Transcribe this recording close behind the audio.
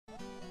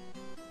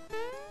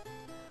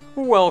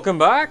Welcome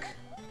back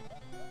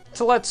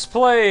to Let's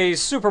Play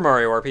Super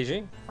Mario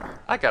RPG.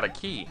 I got a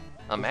key.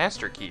 A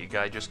master key a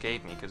guy just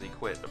gave me because he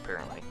quit,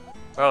 apparently.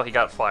 Well, he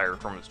got fired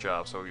from his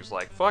job, so he was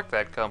like, fuck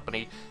that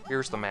company,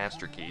 here's the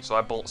master key. So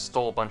I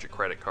stole a bunch of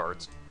credit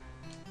cards.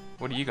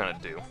 What are you gonna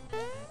do?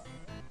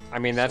 I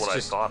mean, that's what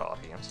just... I thought,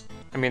 audience.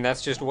 I mean,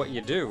 that's just what you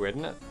do,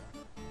 isn't it?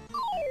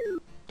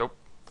 Nope.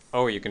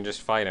 Oh, you can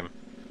just fight him.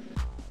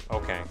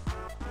 Okay.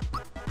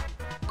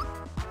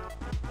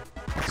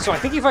 So I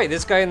think you fight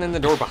this guy and then the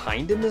door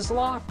behind him is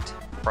locked?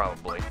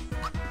 Probably.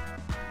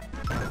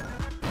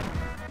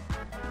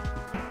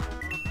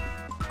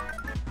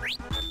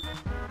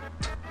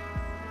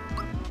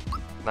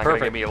 Not gonna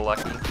give me a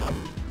lucky.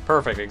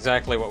 Perfect,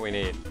 exactly what we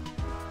need.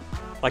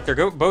 Like,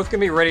 they're both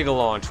gonna be ready to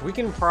launch. We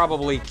can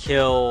probably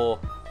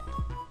kill...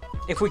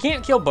 If we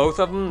can't kill both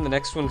of them, the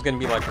next one's gonna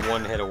be like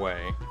one hit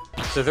away.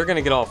 So they're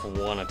gonna get off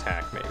one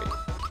attack, maybe.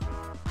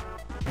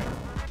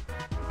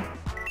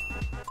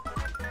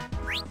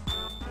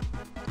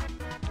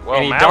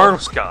 Well,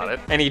 Mallow's got it.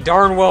 And he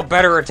darn well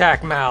better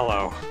attack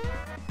Mallow.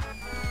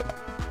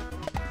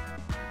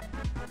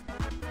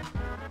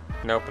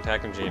 Nope,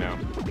 attacking Gino.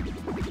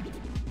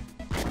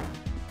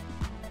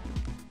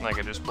 I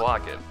could just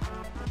block it.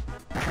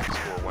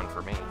 Score one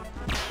for me.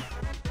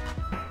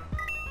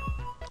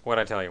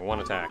 What'd I tell you? One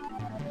attack.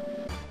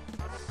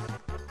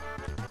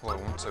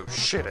 Well, I'm so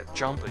shit at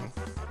jumping.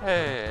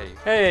 Hey!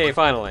 Hey,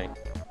 finally.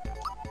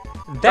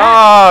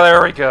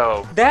 There we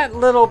go! That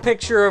little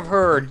picture of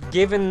her,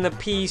 given the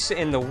peace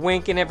and the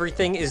wink and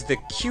everything, is the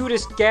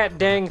cutest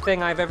dang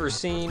thing I've ever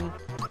seen.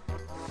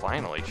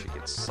 Finally, she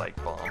gets Psych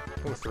Bomb.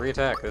 Ooh, 3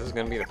 attack. This is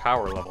gonna be the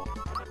power level.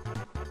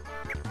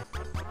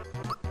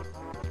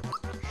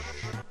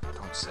 Shh,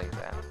 don't say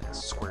that.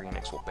 Square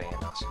Enix will ban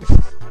us.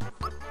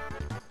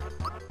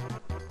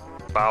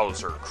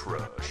 Bowser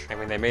Crush. I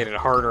mean, they made it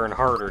harder and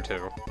harder,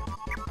 too.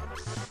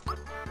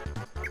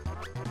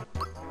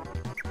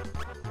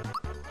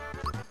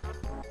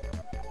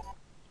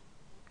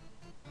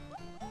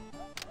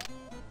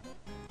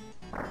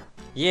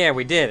 Yeah,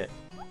 we did it.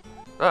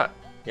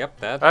 Yep,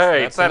 that's... Hey,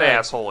 that's it's that an egg.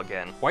 asshole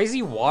again. Why is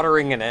he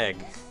watering an egg?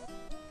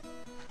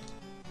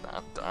 I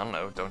don't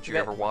know. Don't you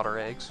ever water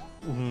eggs?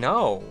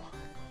 No.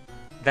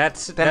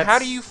 Then how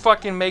do you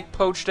fucking make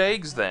poached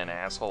eggs then,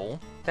 asshole?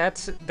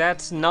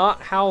 That's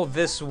not how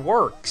this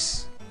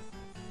works.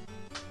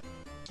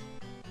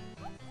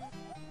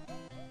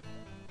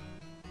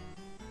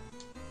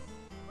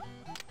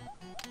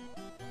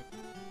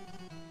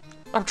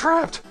 I'm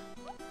trapped!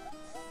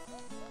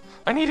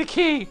 I need a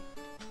key!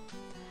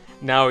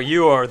 Now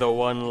you are the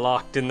one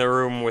locked in the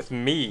room with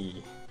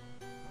me.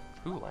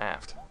 Who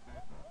laughed?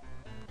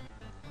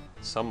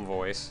 Some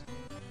voice.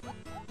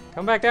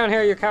 Come back down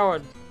here, you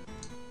coward.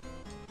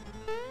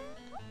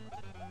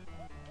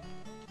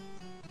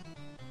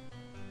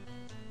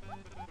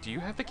 Do you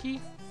have the key?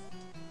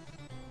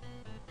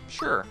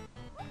 Sure.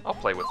 I'll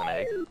play with an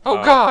egg.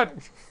 Oh, God!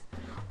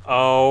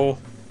 Oh.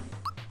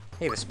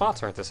 Hey, the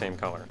spots aren't the same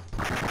color.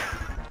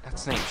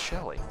 That's named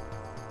Shelly.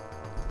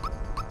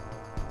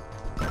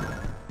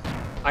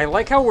 I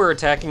like how we're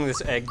attacking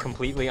this egg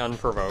completely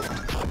unprovoked.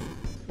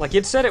 Like,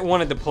 it said it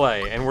wanted to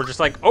play, and we're just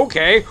like,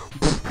 okay!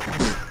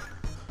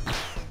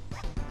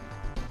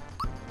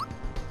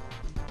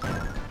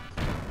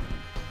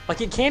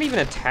 Like, it can't even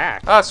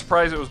attack.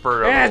 Surprised it was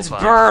Birdo. It's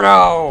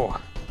Birdo!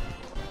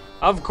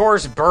 Of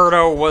course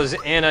Birdo was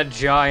in a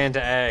giant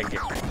egg.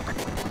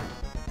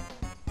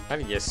 How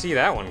did you see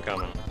that one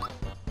coming?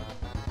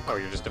 Oh,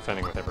 you're just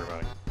defending with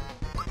everybody.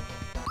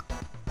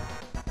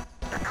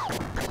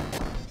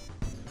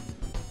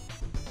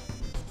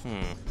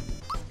 I'm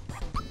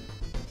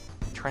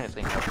trying to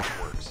think how this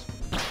works.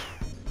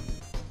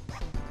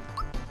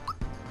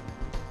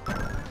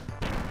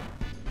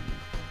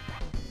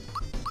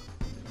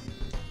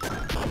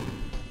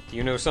 Do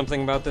you know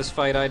something about this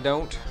fight I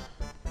don't?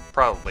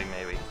 Probably,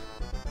 maybe.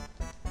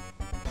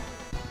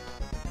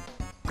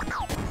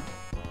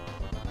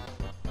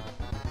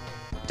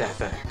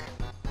 Death egg.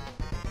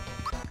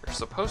 There's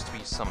supposed to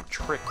be some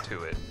trick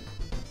to it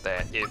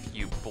that if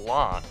you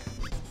block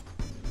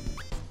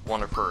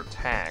one of her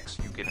attacks,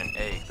 you get an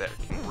egg that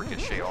can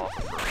ricochet off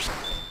of her.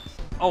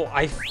 Oh,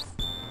 I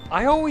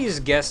always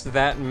guessed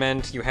that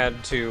meant you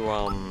had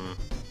to,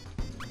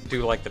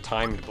 do, like, the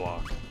timed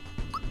block.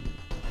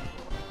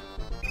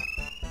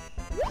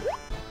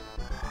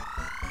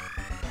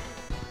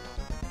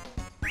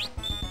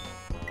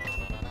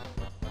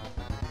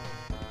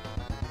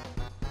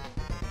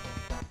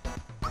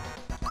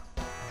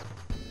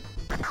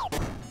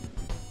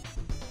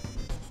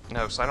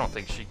 No, so I don't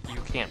think you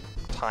can't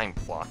time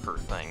block her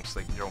thing, so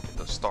you don't get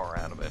the star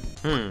out of it.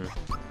 I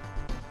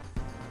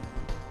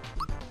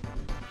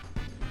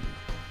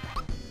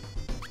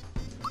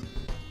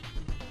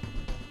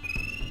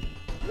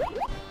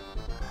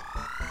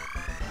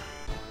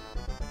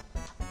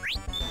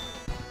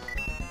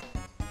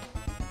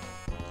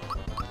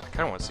kind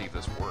of want to see if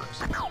this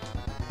works.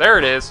 There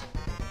it is!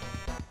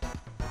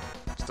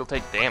 Still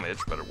take damage,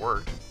 but it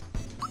worked.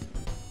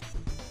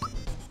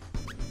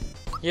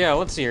 Yeah,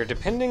 let's see here.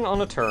 Depending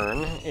on a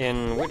turn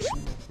in which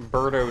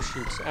Birdo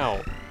shoots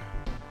out,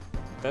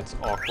 that's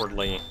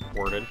awkwardly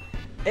worded,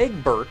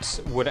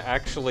 Eggberts would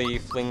actually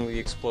fling the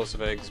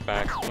explosive eggs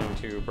back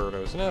into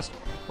Birdo's nest,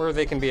 where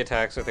they can be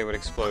attacked so they would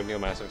explode and deal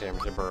massive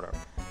damage to Birdo.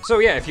 So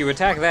yeah, if you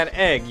attack that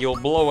egg, you'll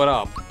blow it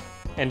up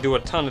and do a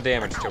ton of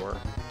damage to her.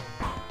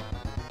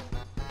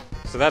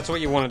 So that's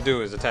what you want to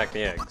do, is attack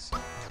the eggs.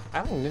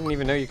 I didn't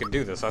even know you could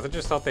do this. I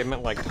just thought they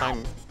meant like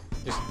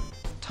just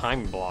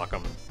time block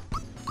them.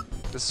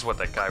 This is what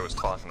that guy was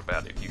talking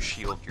about, if you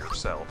shield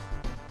yourself.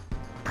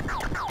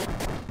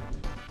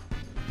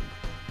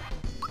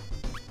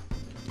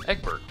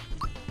 Egbert.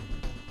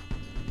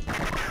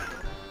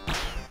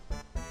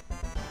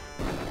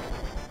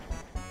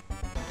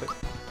 But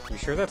you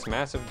sure that's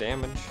massive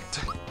damage?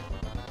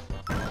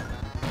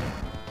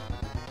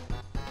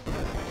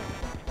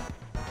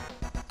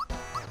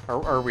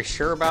 Are we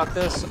sure about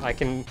this? I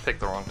can... Pick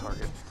the wrong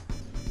target.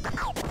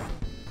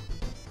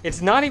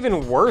 It's not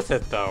even worth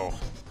it, though.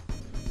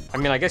 I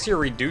mean, I guess you're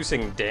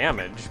reducing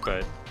damage,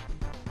 but...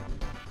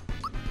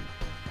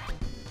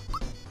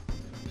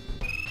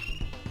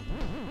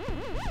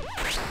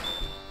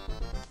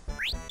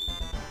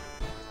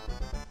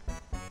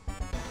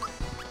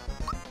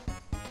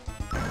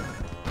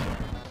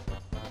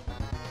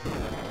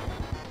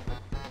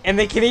 And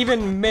they can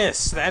even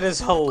miss! That is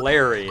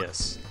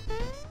hilarious.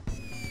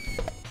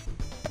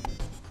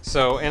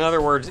 So, in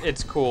other words,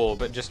 it's cool,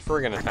 but just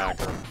friggin' attack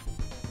her.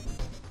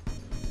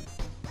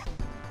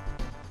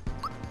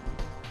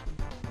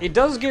 It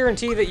does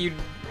guarantee that you...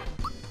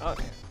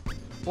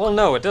 well,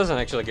 no, it doesn't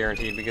actually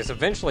guarantee, because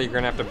eventually you're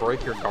gonna have to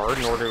break your guard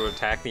in order to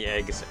attack the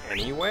eggs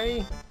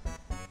anyway.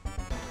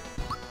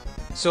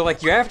 So,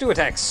 like, you have to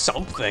attack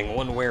something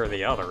one way or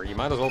the other. You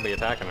might as well be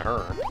attacking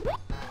her.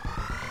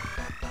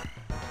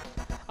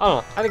 I don't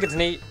know, I think it's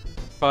neat,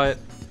 but...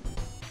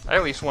 I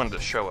at least wanted to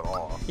show it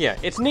off. Yeah,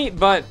 it's neat,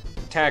 but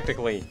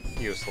tactically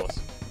useless.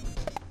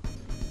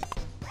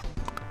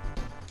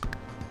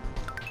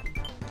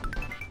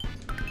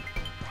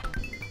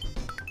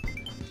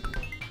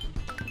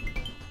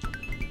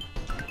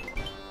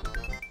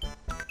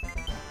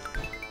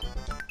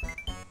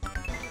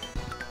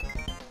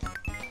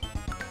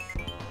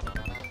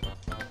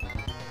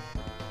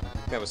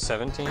 That was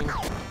 17?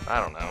 I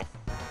don't know.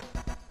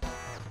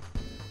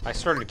 I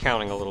started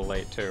counting a little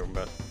late too,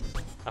 but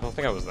I don't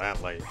think I was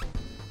that late.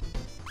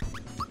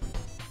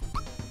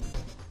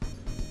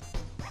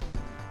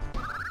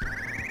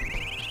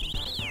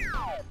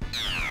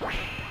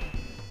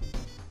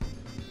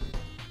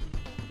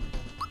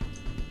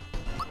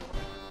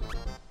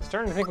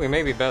 Starting to think we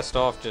may be best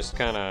off just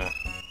kind of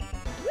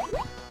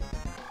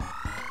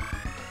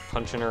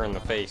punching her in the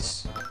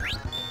face.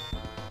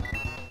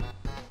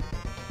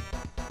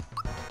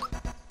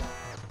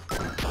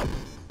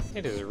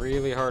 It is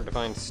really hard to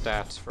find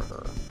stats for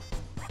her.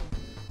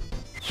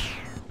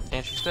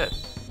 And she's dead.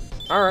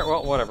 Alright,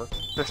 well, whatever.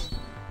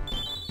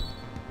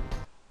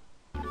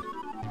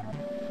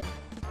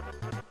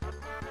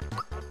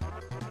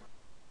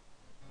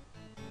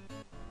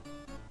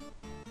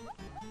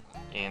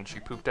 And she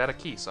pooped out a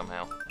key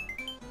somehow.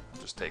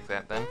 Just take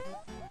that then.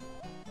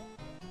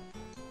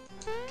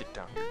 Get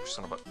down here, you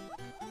son of a...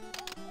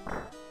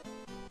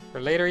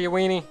 For later, you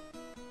weenie.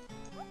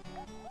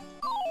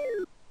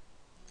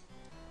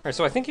 Alright,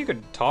 so I think you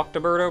could talk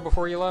to Birdo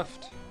before you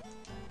left.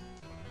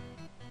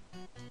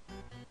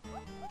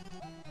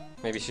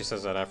 Maybe she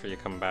says that after you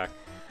come back.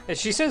 And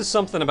she says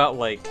something about,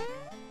 like,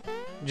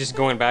 just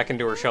going back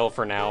into her shell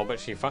for now, but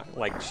she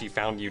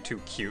found you too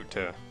cute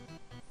to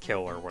kill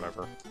or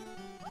whatever.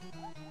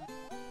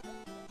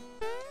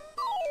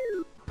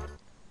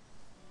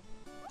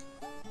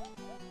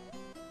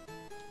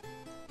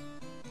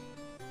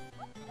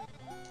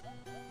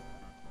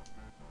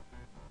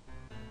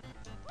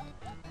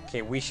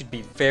 Okay, we should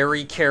be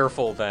very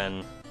careful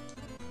then.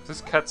 If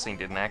this cutscene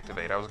didn't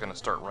activate, I was gonna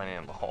start running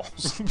in the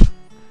halls.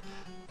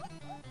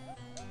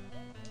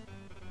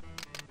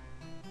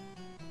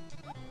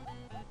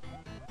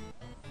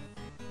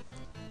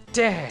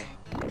 Dang!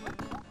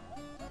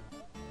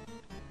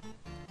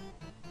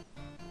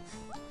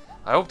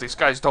 I hope these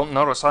guys don't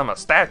notice I'm a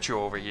statue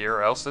over here,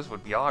 or else this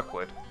would be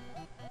awkward.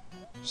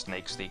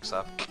 Snake sneaks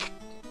up.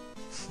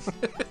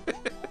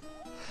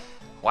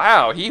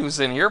 Wow, he was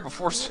in here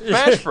before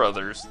Smash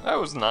Brothers. That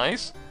was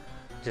nice.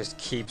 Just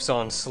keeps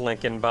on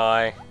slinking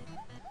by.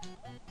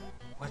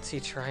 What's he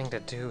trying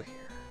to do here?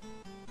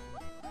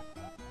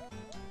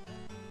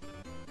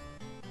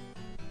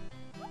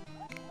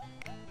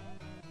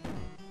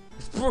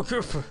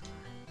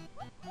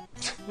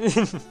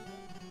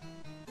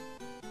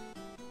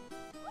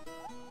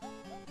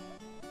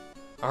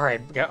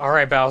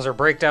 Alright, Bowser,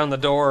 break down the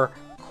door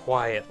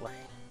quietly.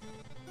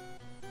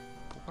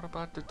 But what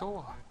about the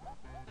door?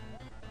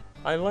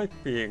 I like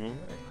being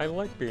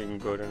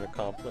good and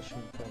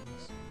accomplishing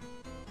things.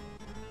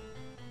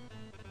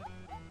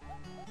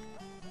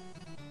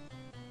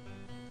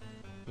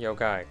 Yo,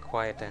 guy,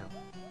 quiet down.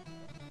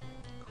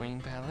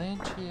 Queen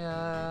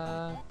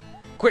Valencia.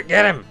 Quick,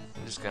 get him!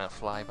 I'm just gonna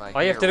fly by.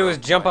 All you have to do is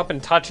jump up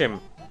and touch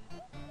him.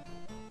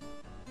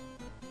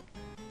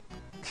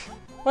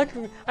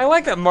 I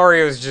like that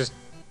Mario's just,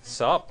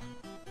 sup?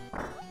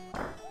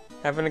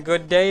 Having a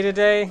good day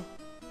today?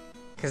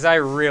 Because I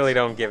really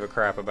don't give a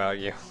crap about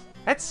you.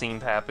 That scene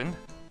happened.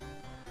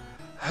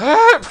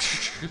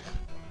 Gotta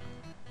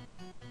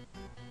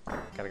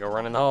go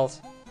run in the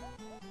halls.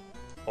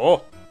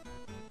 Oh!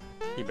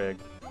 He big.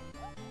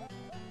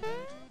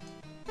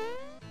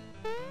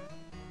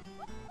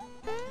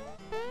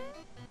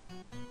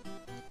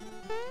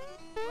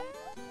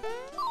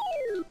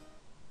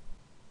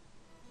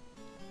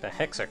 The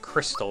heck's a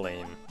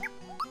crystalline?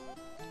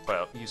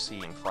 Well, you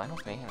see, in Final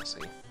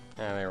Fantasy,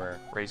 Yeah, they were.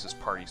 raises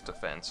party's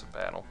defense in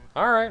battle.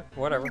 Alright,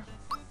 whatever.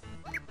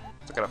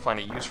 I gotta find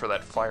a use for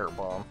that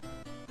firebomb.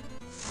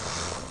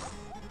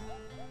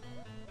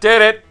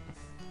 Did it!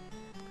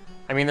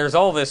 I mean, there's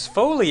all this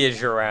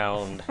foliage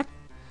around.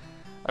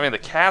 I mean, the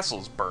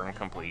castle's burned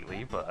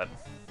completely, but...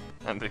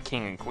 And the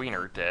king and queen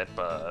are dead,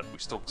 but we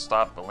still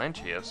stopped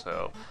Valencia,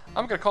 so...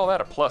 I'm gonna call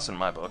that a plus in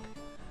my book.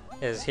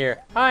 Is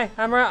here. Hi,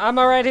 I'm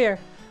right here.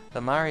 The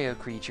Mario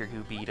creature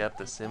who beat up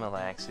the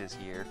Similax is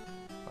here.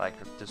 Like,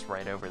 just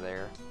right over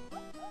there.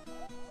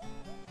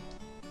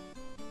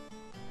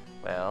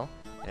 Well,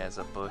 it has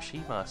a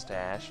bushy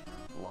mustache,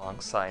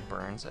 long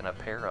sideburns, and a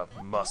pair of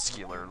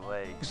muscular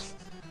legs.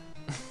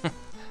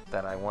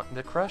 That I want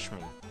to crush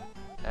me.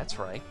 That's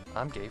right,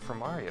 I'm gay for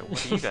Mario.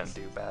 What are you gonna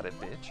do about it,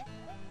 bitch?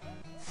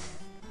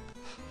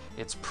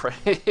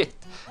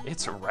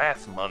 It's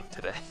Wrath Month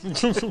today.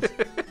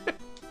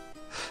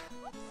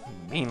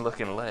 Mean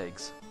looking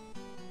legs.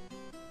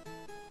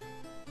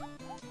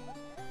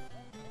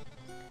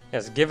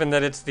 Yes, given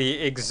that it's the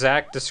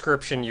exact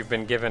description you've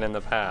been given in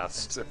the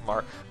past.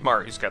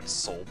 Mario's got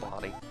soul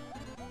body.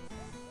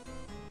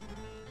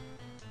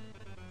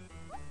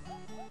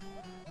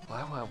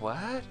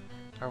 What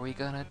are we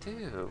gonna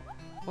do?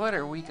 What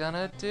are we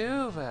gonna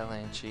do,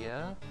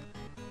 Valencia?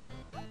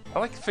 I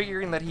like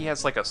figuring that he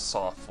has like a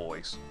soft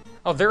voice.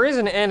 Oh, there is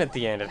an N at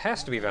the end. It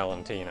has to be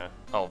Valentina.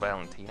 Oh,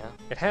 Valentina?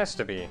 It has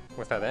to be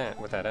with that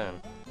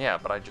N. Yeah,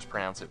 but I just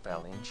pronounce it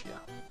Valencia.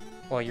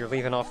 Well, you're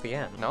leaving off the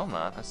N. No, I'm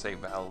not. I say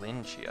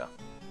Valencia.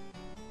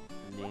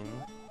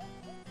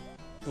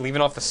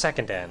 Leaving off the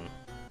second N.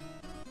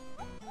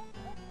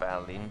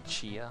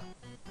 Valencia.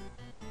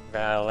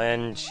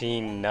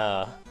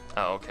 Valencina.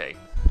 Oh, okay.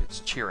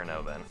 It's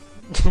Chirino then.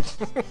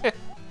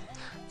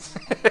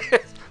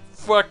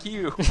 Fuck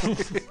you.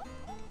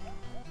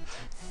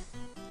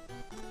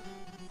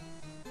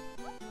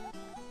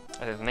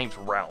 And his name's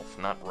Ralph,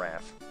 not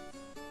Raph.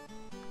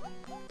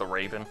 The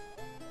Raven.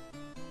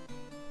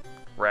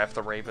 Raph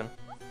the Raven.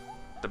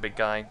 The big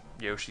guy,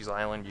 Yoshi's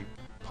Island, you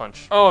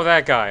punch. Oh,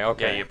 that guy,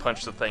 okay. Yeah, you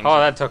punch the thing Oh,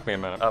 that took me a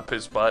minute. up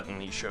his butt,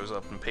 and he shows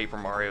up in Paper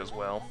Mario as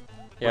well.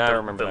 Yeah, I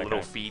remember the that little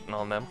guy. feet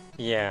on them.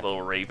 Yeah.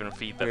 Little raven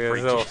feet that Yeah,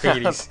 freak little you out.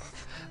 feeties.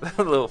 That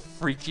little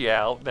freak you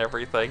out and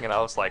everything, and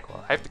I was like,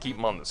 well, I have to keep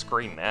them on the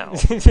screen now.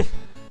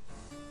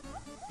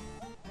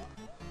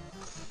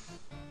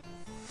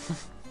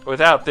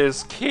 Without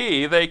this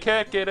key, they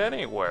can't get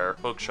anywhere.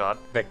 Hookshot.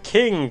 The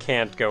king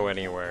can't go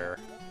anywhere.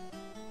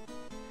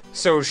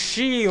 So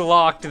she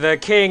locked the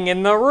king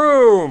in the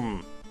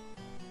room!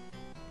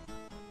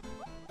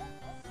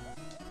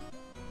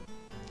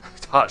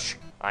 Hush,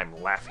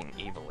 I'm laughing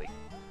evilly.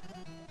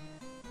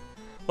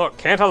 Look,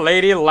 can't a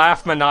lady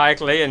laugh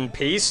maniacally in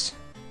peace?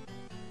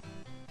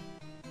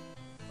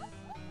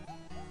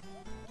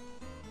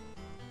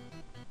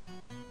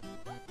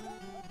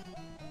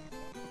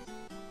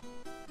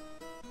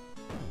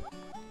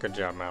 Good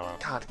job, Mallow.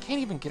 God, I can't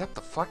even get up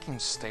the fucking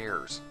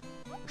stairs.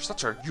 You're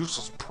such a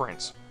useless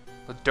prince.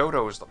 The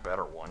dodo is the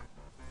better one.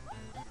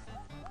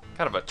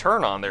 Kind of a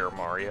turn on there,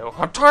 Mario.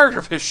 I'm tired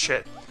of his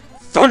shit.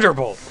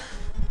 Thunderbolt!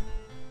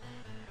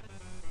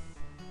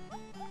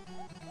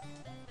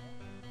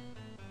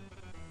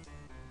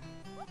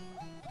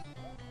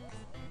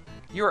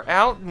 You're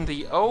out in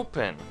the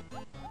open.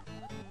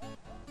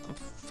 I'm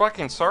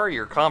fucking sorry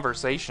your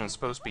conversation is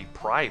supposed to be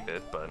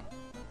private, but...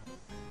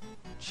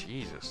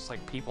 Jesus, it's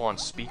like people on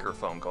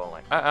speakerphone going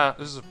like,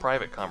 this is a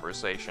private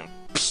conversation.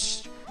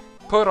 Psh,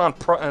 put on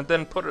and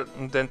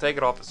then take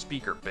it off the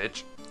speaker,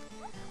 bitch.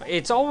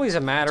 It's always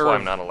a matter That's why of...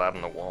 I'm not allowed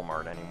in the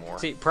Walmart anymore.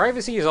 See,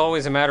 privacy is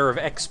always a matter of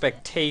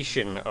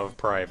expectation of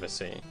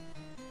privacy.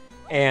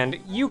 And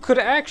you could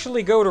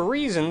actually go to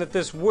reason that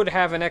this would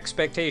have an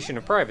expectation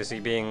of privacy,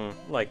 being,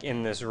 like,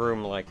 in this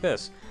room like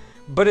this.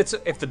 But it's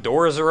if the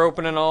doors are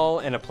open and all,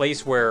 in a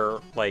place where,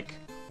 like,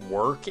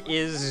 work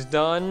is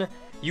done,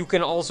 you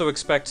can also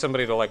expect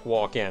somebody to, like,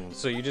 walk in.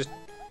 So you just...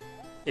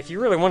 If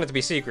you really want it to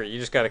be secret, you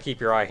just gotta keep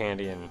your eye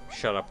handy and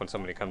shut up when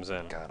somebody comes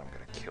in. God, I'm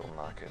gonna kill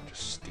Naka and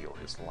just steal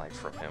his life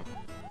from him.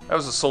 That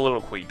was a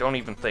soliloquy. Don't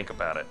even think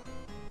about it.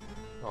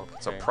 Okay.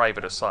 It's a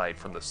private aside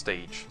from the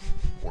stage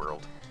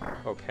world.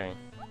 Okay.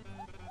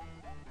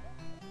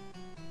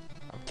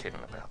 I'm kidding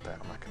about that.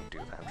 I'm not gonna do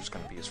that. I'm just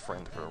gonna be his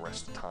friend for the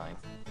rest of the time.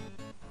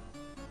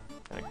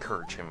 And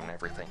encourage him in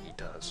everything he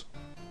does.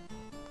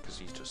 Because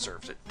he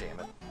deserves it, damn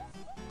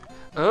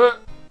it.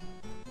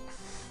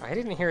 I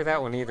didn't hear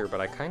that one either, but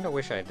I kinda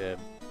wish I did.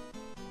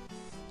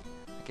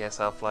 I guess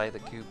I'll fly the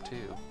coop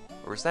too.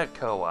 Or is that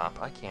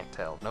co-op? I can't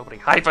tell. Nobody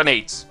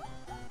hyphenates!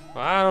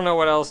 I don't know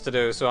what else to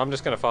do, so I'm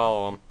just gonna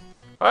follow him.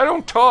 I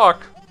don't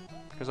talk!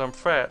 Because I'm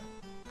fat.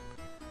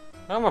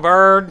 I'm a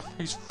bird.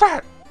 He's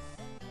fat!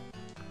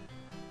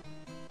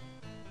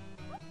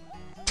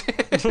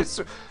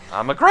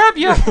 I'ma grab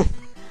you!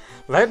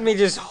 Let me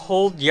just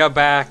hold ya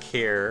back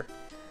here.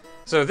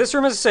 So this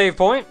room is a save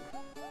point.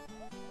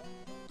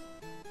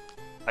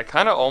 I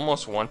kind of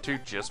almost want to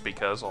just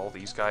because all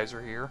these guys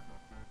are here.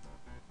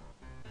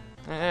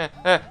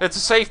 It's a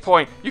save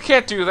point! You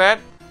can't do that!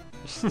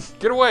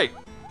 Get away!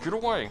 Get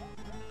away!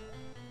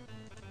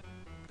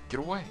 Get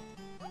away!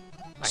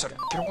 I said,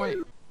 get away!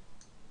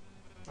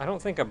 I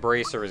don't think a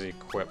bracer is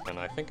equipment.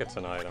 I think it's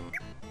an item.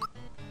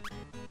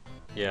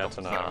 Yeah, it's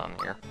an Not item. on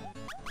here.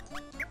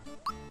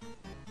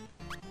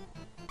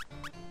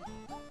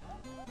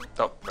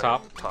 Oh,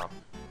 Top. Top.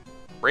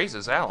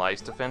 Raises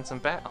allies, defense,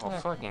 and bat. Oh,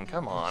 fucking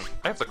come on.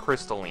 I have the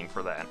crystalline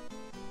for that.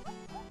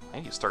 I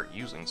need to start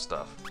using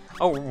stuff.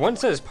 Oh, one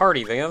says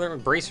party, the other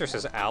bracer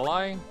says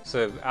ally.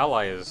 So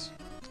ally is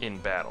In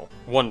battle.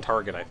 one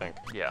target, I think.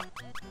 Yeah.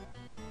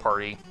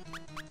 Party.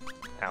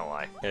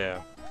 Ally.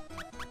 Yeah.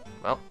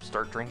 Well,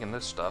 start drinking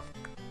this stuff.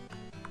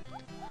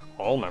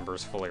 All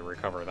members fully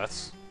recover.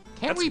 That's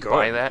Can't we good.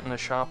 buy that in the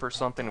shop or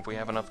something if we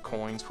have enough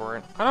coins for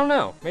it? I don't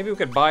know. Maybe we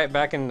could buy it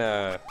back in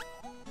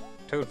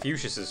Toad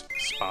Fuchsia's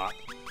spot.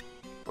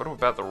 What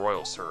about the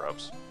royal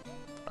syrups?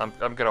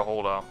 I'm gonna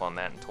hold off on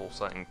that until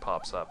something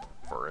pops up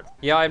for it.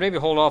 Yeah, I'd maybe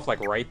hold off like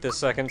right this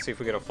second, see if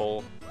we get a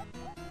full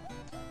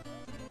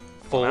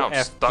Now I'm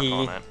FP. stuck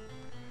on it.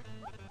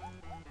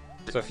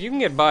 So if you can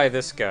get by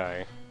this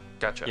guy,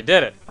 Gotcha. you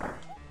did it.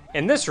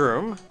 In this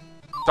room,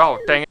 Oh,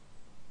 dang it.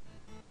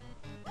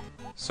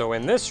 so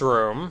in this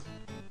room,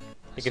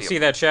 you can See see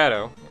that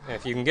shadow,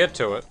 if you can get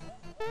to it.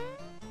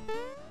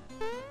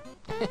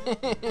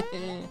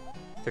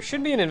 There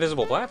should be an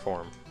invisible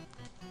platform.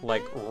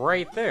 Like,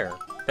 right there.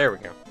 There we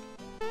go.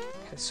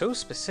 It's so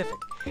specific.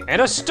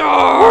 And a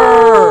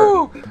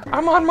star! Woo!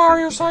 I'm on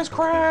Mario-sized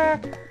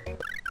crack!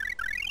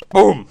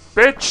 Boom!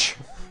 Bitch!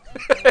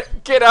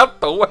 Get out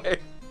the way!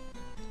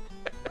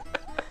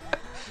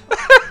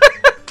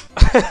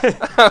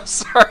 I'm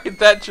sorry,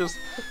 that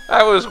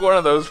was one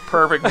of those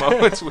perfect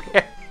moments we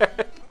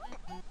had.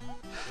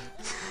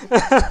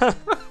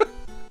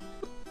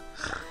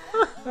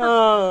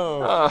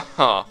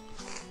 Oh.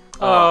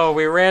 Oh,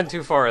 we ran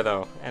too far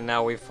though, and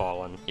now we've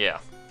fallen. Yeah.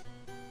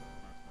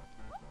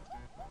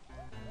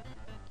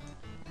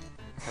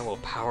 I will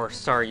power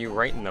star you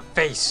right in the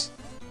face.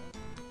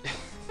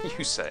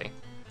 You say.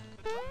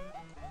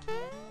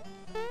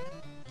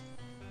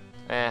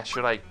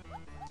 Should I?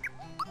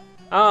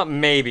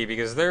 Maybe,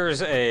 because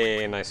there's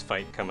a nice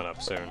fight coming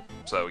up soon.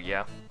 So,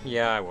 yeah.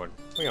 Yeah, I would.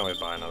 We can always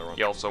buy another one.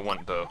 You also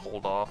want to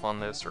hold off on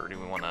this, or do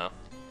we want to?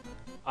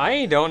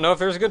 I don't know if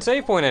there's a good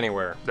save point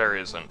anywhere. There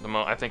isn't.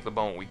 I think the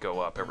moment we go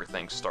up,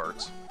 everything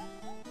starts.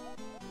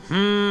 Yeah,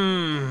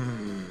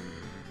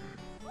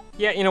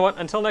 you know what?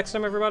 Until next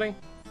time, everybody.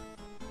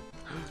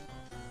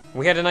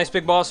 We had a nice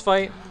big boss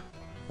fight.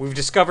 We've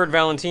discovered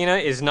Valentina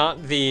is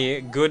not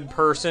the good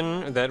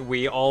person that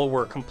we all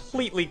were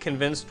completely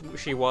convinced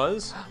she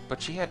was.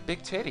 But she had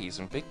big titties,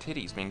 and big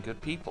titties mean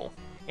good people.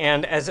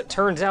 And as it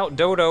turns out,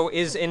 Dodo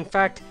is in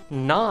fact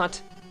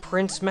not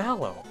Prince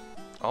Mallow.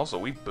 Also,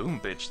 we boom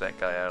bitched that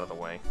guy out of the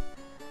way.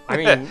 I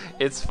mean,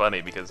 it's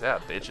funny because, yeah,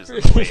 bitches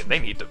in the way, they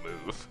need to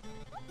move.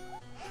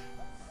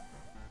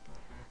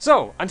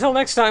 So, until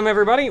next time,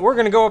 everybody, we're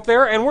gonna go up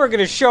there and we're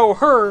gonna show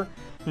her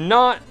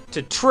not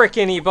to trick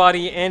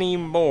anybody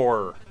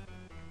anymore.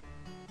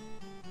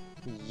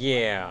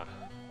 Yeah.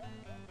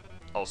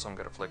 Also, I'm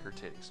gonna flick her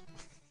titties.